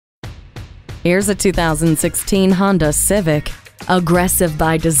Here's a 2016 Honda Civic. Aggressive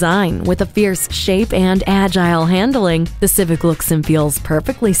by design, with a fierce shape and agile handling, the Civic looks and feels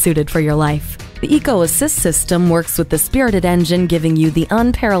perfectly suited for your life. The Eco Assist system works with the spirited engine, giving you the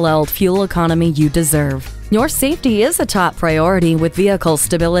unparalleled fuel economy you deserve. Your safety is a top priority with Vehicle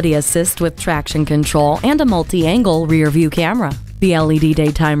Stability Assist with traction control and a multi-angle rear-view camera. The LED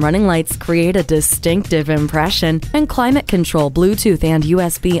daytime running lights create a distinctive impression, and climate control, Bluetooth, and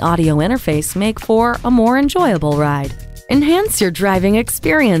USB audio interface make for a more enjoyable ride. Enhance your driving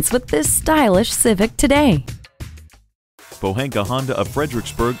experience with this stylish Civic today. Pohanka Honda of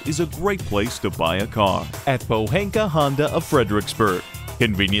Fredericksburg is a great place to buy a car. At Pohanka Honda of Fredericksburg,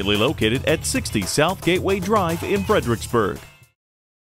 conveniently located at 60 South Gateway Drive in Fredericksburg.